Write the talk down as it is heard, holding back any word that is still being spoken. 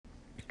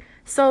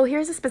So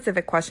here's a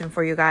specific question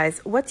for you guys.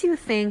 What do you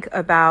think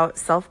about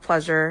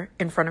self-pleasure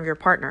in front of your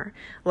partner?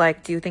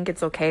 Like, do you think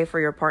it's okay for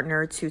your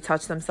partner to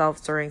touch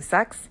themselves during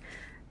sex?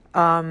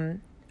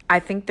 I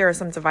think there are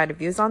some divided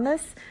views on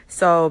this.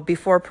 So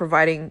before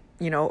providing,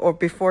 or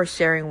before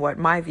sharing what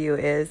my view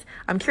is,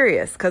 I'm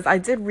curious because I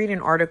did read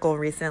an article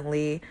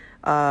recently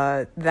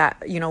that,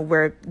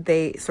 where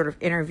they sort of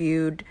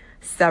interviewed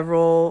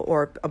several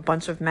or a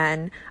bunch of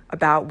men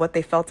about what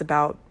they felt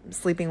about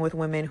sleeping with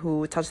women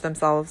who touch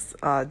themselves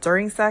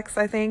during sex,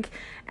 I think.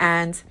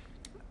 And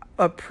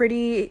a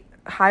pretty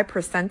high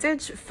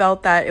percentage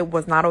felt that it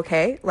was not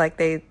okay. Like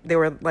they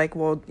were like,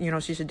 well,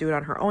 she should do it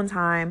on her own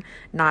time,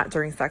 not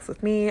during sex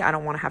with me. I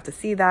don't want to have to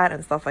see that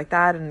and stuff like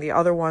that. And the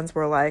other ones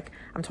were like,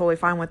 I'm totally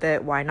fine with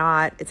it. Why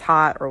not? It's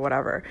hot or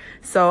whatever.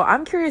 So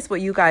I'm curious what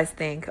you guys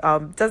think.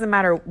 Doesn't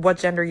matter what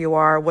gender you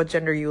are, what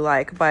gender you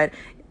like, but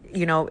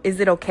is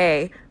it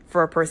okay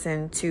for a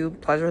person to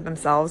pleasure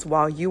themselves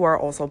while you are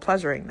also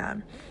pleasuring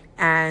them?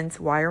 And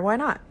why or why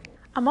not?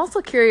 I'm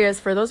also curious,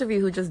 for those of you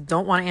who just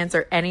don't want to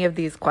answer any of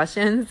these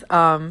questions,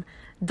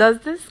 does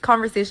this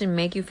conversation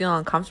make you feel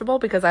uncomfortable?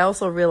 Because I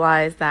also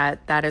realize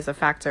that that is a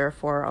factor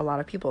for a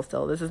lot of people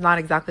still. This is not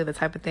exactly the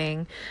type of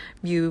thing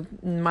you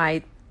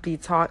might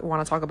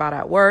want to talk about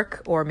at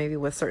work or maybe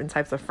with certain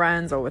types of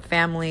friends or with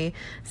family.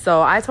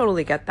 So I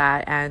totally get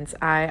that. And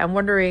I'm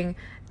wondering,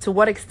 to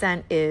what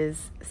extent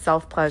is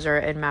self-pleasure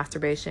and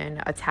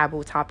masturbation a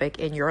taboo topic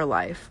in your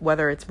life,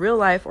 whether it's real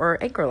life or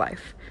Anchor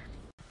life?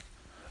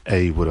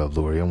 Hey, what up,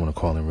 Lori? I want to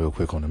call in real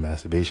quick on the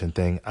masturbation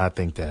thing. I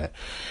think that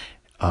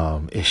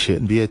it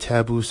shouldn't be a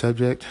taboo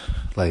subject.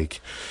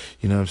 Like,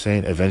 you know what I'm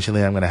saying?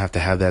 Eventually, I'm going to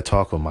have that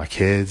talk with my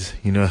kids.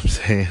 You know what I'm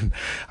saying?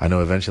 I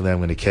know eventually I'm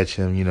going to catch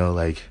them,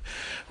 like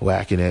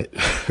whacking it.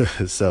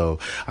 So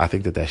I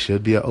think that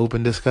should be an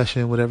open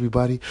discussion with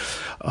everybody.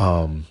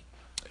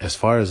 As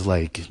far as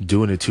like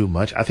doing it too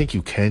much, I think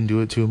you can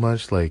do it too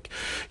much. Like,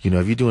 if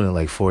you're doing it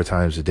like 4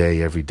 times a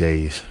day, every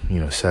day,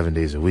 7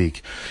 days a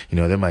week,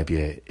 there might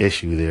be an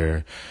issue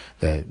there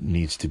that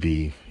needs to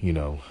be,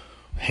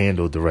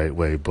 handled the right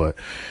way. But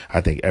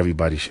I think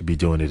everybody should be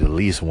doing it at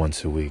least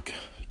once a week.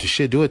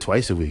 Should do it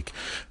twice a week.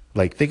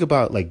 Like, think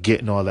about like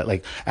getting all that,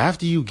 like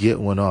after you get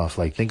one off,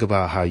 like think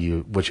about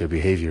what your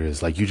behavior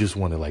is. Like, you just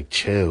want to like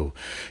chill,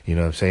 you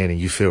know what I'm saying? And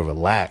you feel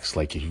relaxed,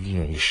 like,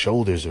 your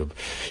shoulders are,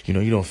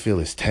 you don't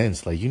feel as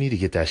tense. Like, you need to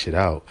get that shit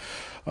out.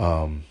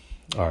 All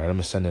right, I'm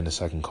gonna send in a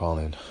second call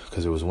in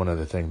because there was one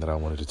other thing that I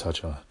wanted to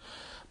touch on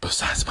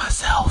besides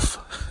myself.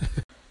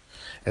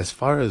 As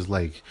far as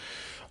like,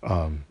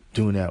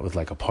 doing that with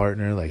like a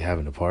partner, like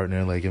having a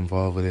partner like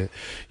involved with it,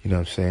 you know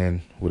what I'm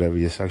saying? Whatever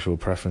your sexual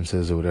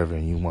preferences or whatever,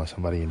 and you want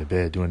somebody in the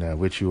bed doing that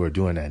with you or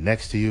doing that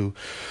next to you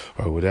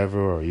or whatever,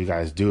 or you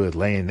guys do it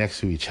laying next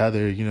to each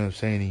other, you know what I'm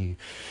saying?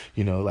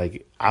 And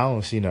like, I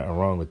don't see nothing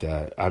wrong with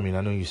that. I mean, I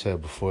know you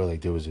said before,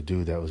 like there was a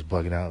dude that was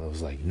bugging out that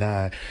was like,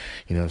 nah,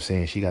 you know what I'm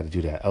saying? She got to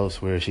do that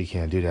elsewhere. She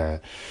can't do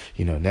that,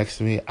 next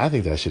to me. I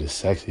think that shit is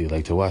sexy.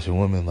 Like, to watch a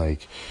woman,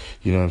 like,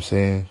 you know what I'm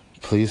saying,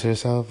 please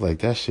herself, like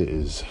that shit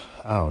is,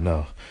 I don't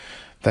know.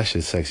 That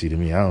shit's sexy to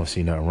me. I don't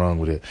see nothing wrong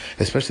with it,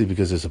 especially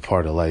because it's a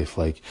part of life.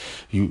 Like,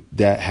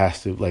 that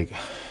has to, like,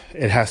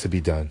 it has to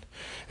be done.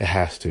 It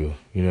has to,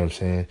 you know what I'm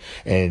saying?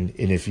 And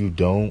if you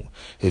don't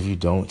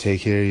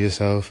take care of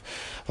yourself,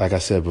 like I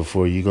said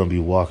before, you're going to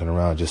be walking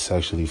around just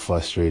sexually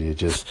frustrated,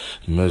 just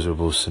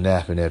miserable,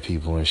 snapping at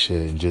people and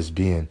shit, and just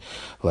being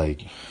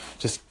like,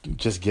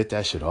 just get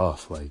that shit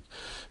off. Like,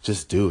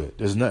 just do it.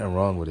 There's nothing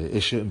wrong with it.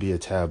 It shouldn't be a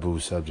taboo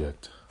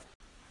subject.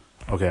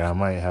 Okay, I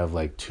might have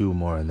like 2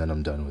 more and then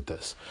I'm done with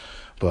this.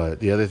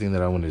 But the other thing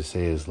that I wanted to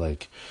say is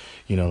like,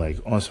 like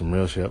on some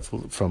real shit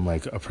from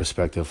like a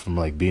perspective from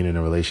like being in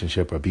a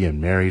relationship or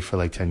being married for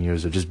like 10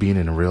 years or just being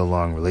in a real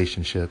long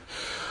relationship.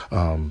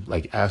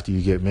 Like after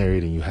you get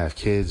married and you have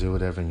kids or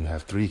whatever and you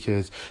have 3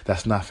 kids,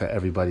 that's not for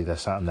everybody.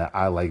 That's something that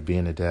I like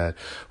being a dad.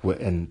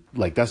 And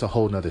like, that's a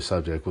whole nother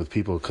subject with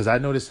people. Cause I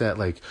noticed that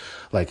like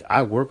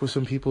I work with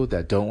some people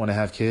that don't want to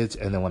have kids.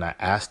 And then when I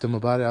asked them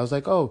about it, I was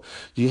like, oh,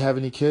 do you have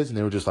any kids? And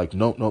they were just like,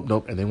 nope.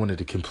 And they wanted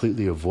to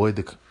completely avoid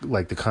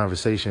the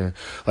conversation.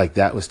 Like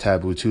that was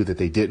taboo too, that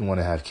they didn't want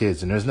to have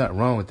kids. And there's nothing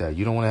wrong with that.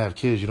 You don't want to have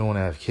kids. You don't want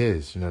to have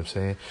kids. You know what I'm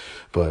saying?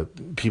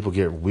 But people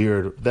get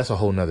weird. That's a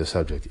whole nother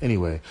subject.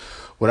 Anyway,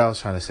 what I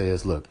was trying to say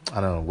is, look, I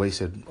don't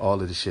wasted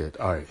all of the shit.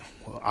 All right.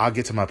 Well, I'll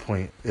get to my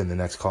point in the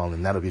next call,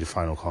 and that'll be the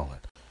final call-in.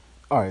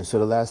 All right. So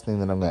the last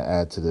thing that I'm going to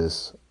add to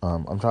this,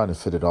 I'm trying to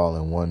fit it all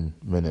in 1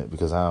 minute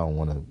because I don't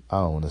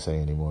want to say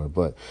anymore.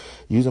 But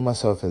using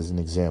myself as an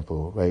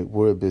example, right?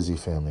 We're a busy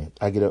family.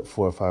 I get up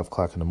 4 or 5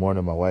 o'clock in the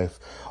morning. My wife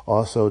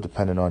also,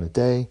 depending on the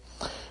day,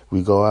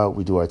 We go out,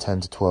 we do our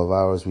 10 to 12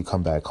 hours, we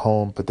come back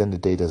home, but then the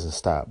day doesn't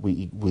stop.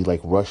 We like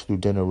rush through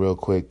dinner real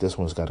quick. This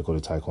one's got to go to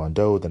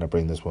Taekwondo. Then I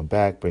bring this one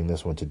back, bring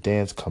this one to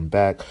dance, come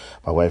back.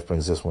 My wife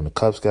brings this one to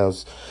Cub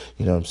Scouts,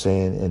 you know what I'm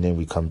saying? And then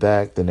we come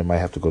back. Then they might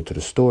have to go to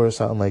the store or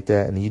something like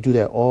that. And you do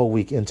that all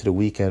week into the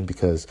weekend,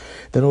 because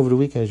then over the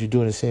weekends, you're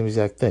doing the same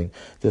exact thing.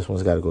 This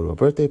one's got to go to a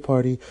birthday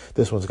party.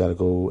 This one's got to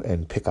go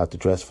and pick out the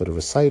dress for the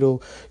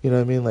recital. You know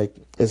what I mean? Like,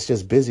 it's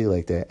just busy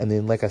like that. And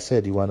then, like I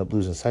said, you wind up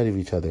losing sight of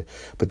each other.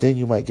 But then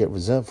you might get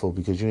resentful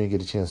because you didn't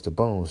get a chance to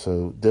bone.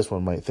 So this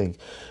one might think,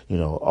 you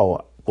know,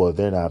 oh, well,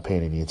 they're not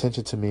paying any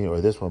attention to me.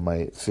 Or this one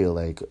might feel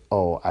like,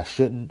 oh, I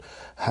shouldn't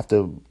have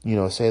to, you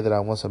know, say that I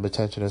want some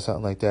attention or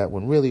something like that.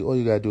 When really all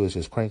you got to do is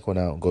just crank one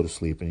out and go to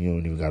sleep, and you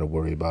don't even got to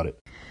worry about it.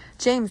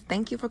 James,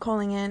 thank you for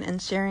calling in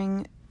and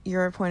sharing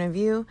your point of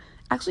view.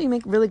 Actually, you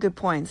make really good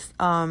points.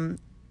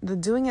 The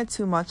doing it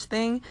too much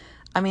thing,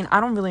 I mean, I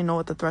don't really know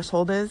what the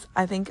threshold is.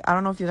 I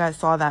don't know if you guys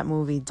saw that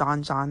movie,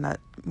 Don John. That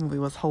movie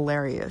was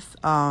hilarious.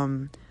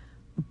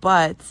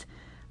 But,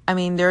 I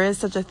mean, there is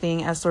such a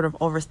thing as sort of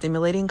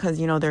overstimulating, because,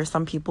 you know, there are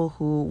some people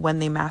who, when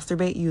they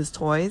masturbate, use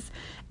toys.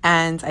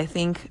 And I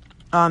think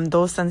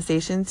those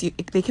sensations,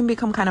 they can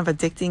become kind of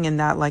addicting in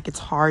that, like, it's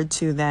hard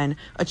to then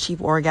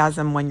achieve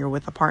orgasm when you're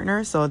with a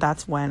partner. So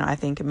that's when I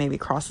think it maybe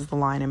crosses the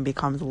line and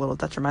becomes a little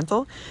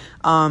detrimental.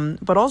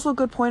 But also a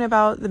good point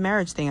about the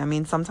marriage thing. I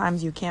mean,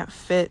 sometimes you can't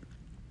fit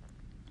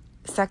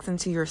sex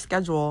into your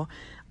schedule,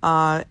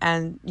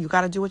 and you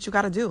got to do what you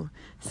got to do.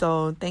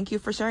 So thank you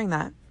for sharing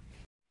that.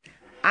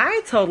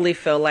 I totally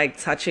feel like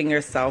touching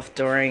yourself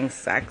during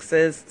sex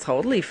is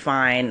totally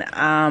fine.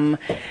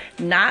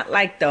 Not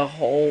like the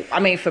whole, I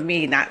mean, for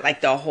me, not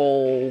like the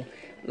whole,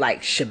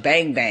 like,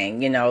 shebang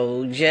bang, you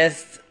know,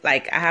 just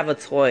like I have a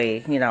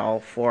toy, you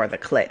know, for the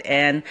clit,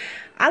 and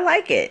I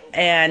like it.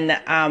 And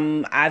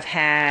I've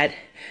had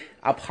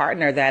a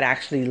partner that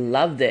actually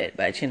loved it,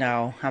 but, you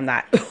know, I'm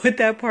not with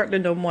that partner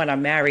no more, and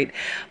I'm married.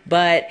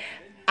 But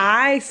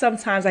I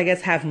sometimes, I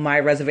guess, have my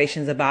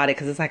reservations about it,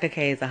 because it's like,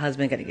 okay, is the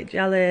husband going to get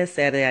jealous,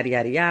 yada, yada,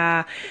 yada,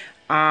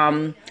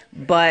 yada.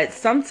 But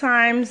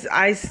sometimes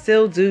I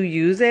still do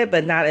use it,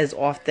 but not as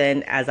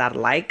often as I'd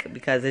like,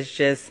 because it's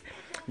just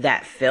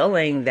that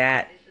feeling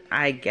that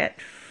I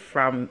get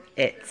from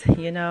it,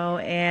 you know,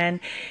 and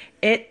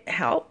it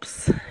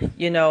helps,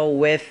 you know,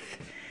 with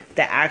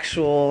the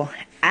actual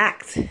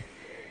act,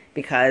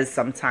 because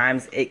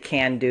sometimes it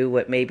can do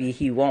what maybe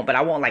he won't, but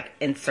I won't like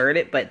insert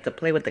it, but to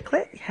play with the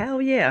clit,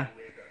 hell yeah.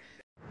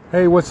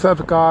 Hey, what's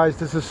up, guys?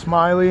 This is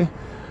Smiley,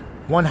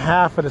 one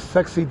half of the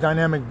sexy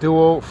dynamic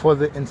duo for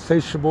the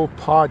Insatiable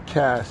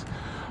podcast.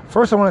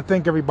 First, I want to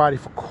thank everybody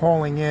for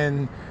calling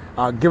in,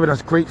 giving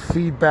us great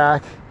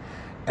feedback,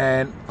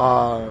 and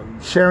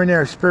sharing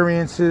their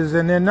experiences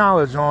and their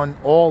knowledge on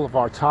all of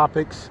our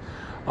topics.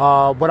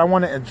 But I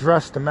want to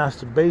address the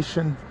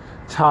masturbation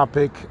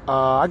topic.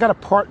 I got a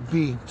part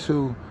B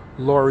to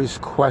Lori's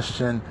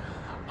question.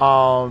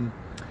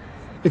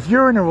 If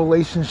you're in a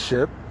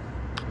relationship,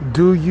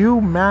 do you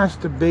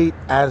masturbate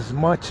as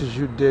much as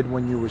you did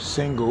when you were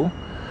single?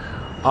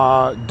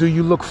 Do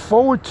you look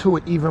forward to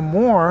it even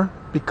more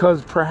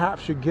because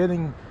perhaps you're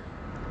getting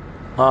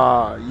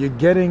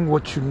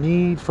what you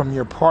need from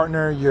your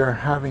partner? You're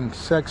having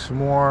sex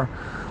more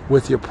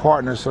with your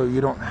partner, so you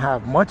don't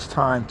have much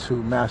time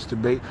to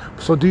masturbate.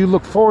 So do you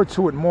look forward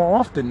to it more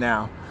often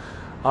now?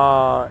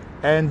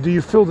 And do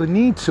you feel the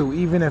need to,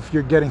 even if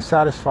you're getting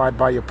satisfied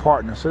by your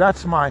partner? So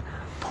that's my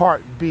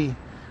part B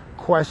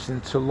question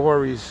to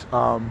Lori's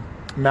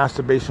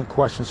masturbation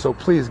question. So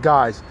please,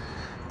 guys,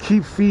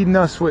 keep feeding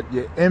us with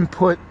your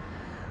input,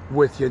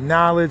 with your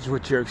knowledge,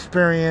 with your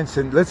experience,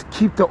 and let's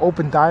keep the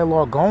open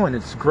dialogue going.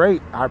 It's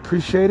great. I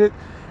appreciate it.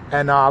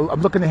 And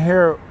I'm looking to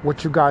hear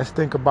what you guys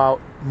think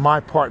about my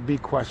part B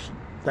question.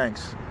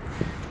 Thanks.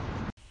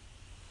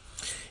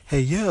 Hey,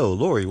 yo,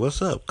 Lori,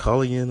 what's up?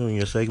 Calling in on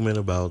your segment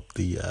about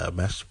the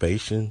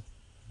masturbation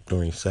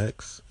during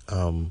sex.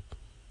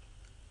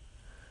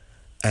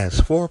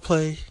 As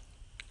foreplay,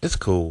 it's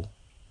cool.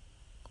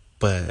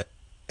 But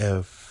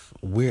if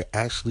we're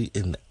actually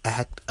in the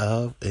act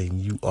of, and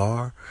you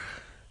are,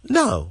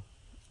 no.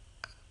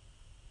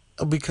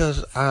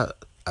 Because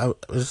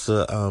it's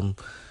a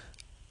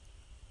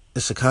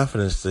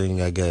confidence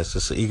thing, I guess.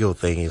 It's an ego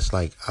thing. It's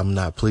like, I'm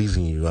not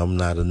pleasing you. I'm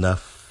not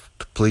enough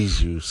to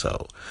please you,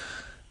 so...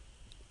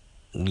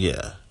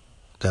 Yeah.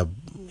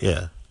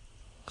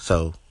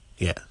 So,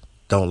 yeah.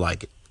 Don't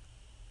like it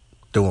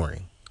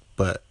during.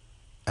 But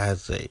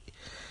as a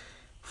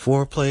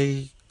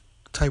foreplay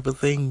type of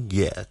thing,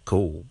 yeah,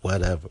 cool,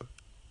 whatever.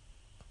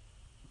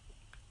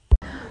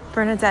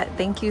 Bernadette,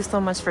 thank you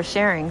so much for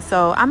sharing.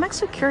 So I'm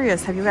actually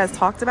curious, have you guys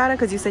talked about it?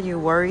 Because you said you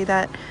worry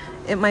that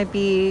it might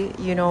be,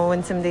 you know,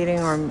 intimidating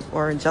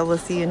or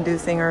jealousy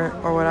inducing or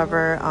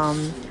whatever.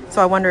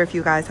 So I wonder if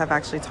you guys have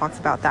actually talked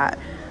about that.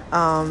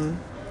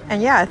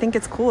 And yeah, I think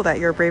it's cool that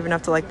you're brave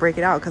enough to like break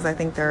it out, because I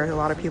think there are a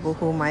lot of people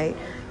who might,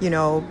 you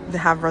know,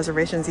 have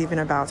reservations even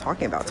about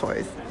talking about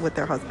toys with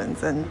their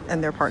husbands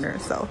and their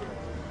partners. So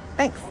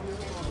thanks.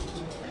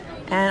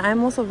 And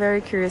I'm also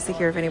very curious to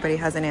hear if anybody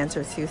has an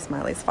answer to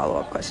Smiley's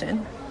follow-up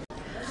question.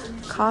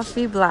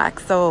 Coffee Black.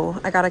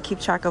 So I gotta keep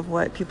track of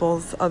what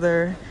people's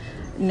other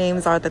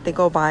names are that they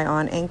go by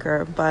on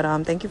Anchor. But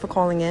thank you for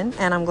calling in,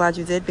 and I'm glad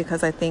you did,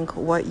 because I think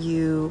what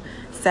you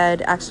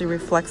said actually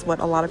reflects what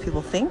a lot of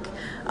people think.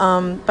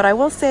 But I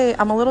will say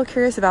I'm a little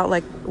curious about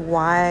like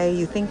why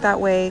you think that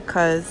way,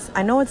 because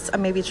I know it's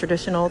maybe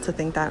traditional to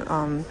think that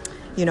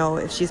you know,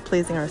 if she's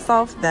pleasing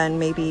herself, then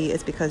maybe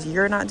it's because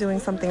you're not doing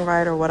something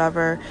right or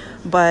whatever.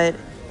 But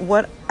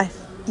what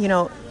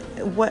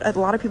what a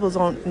lot of people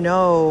don't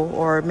know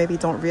or maybe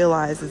don't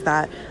realize is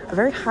that a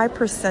very high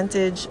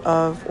percentage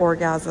of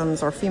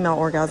orgasms or female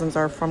orgasms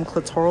are from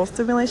clitoral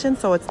stimulation.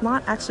 So it's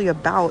not actually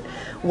about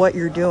what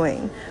you're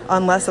doing,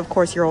 unless of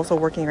course you're also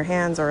working your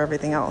hands or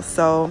everything else.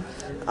 So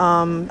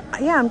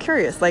yeah, I'm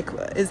curious, like,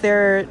 has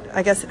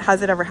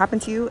it ever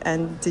happened to you,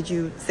 and did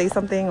you say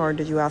something or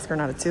did you ask her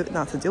not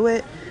to do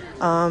it?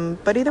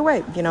 But either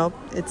way, you know,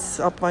 it's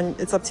up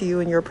to you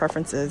and your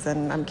preferences,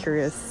 and I'm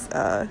curious,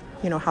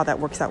 you know, how that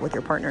works out with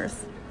your partners.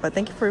 But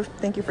thank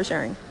you for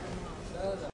sharing.